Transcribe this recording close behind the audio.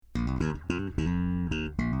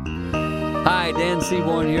Hi, Dan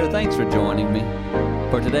Seaborn here. Thanks for joining me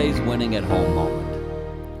for today's Winning at Home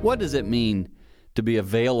moment. What does it mean to be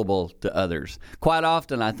available to others? Quite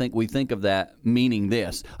often, I think we think of that meaning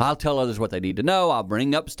this. I'll tell others what they need to know. I'll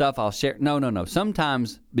bring up stuff. I'll share. No.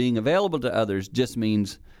 Sometimes being available to others just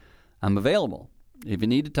means I'm available. If you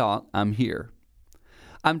need to talk, I'm here.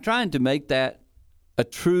 I'm trying to make that a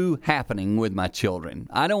true happening with my children.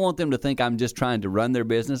 I don't want them to think I'm just trying to run their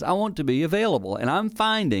business. I want to be available. And I'm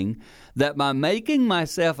finding that by making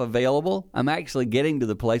myself available, I'm actually getting to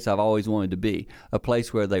the place I've always wanted to be, a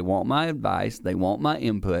place where they want my advice, they want my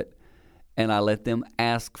input, and I let them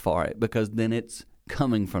ask for it because then it's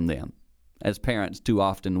coming from them. As parents, too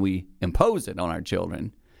often we impose it on our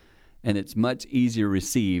children, and it's much easier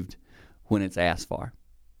received when it's asked for.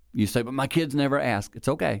 You say, but my kids never ask. It's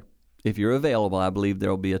okay. If you're available, I believe there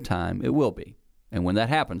will be a time. It will be. And when that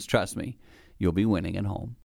happens, trust me, you'll be winning at home.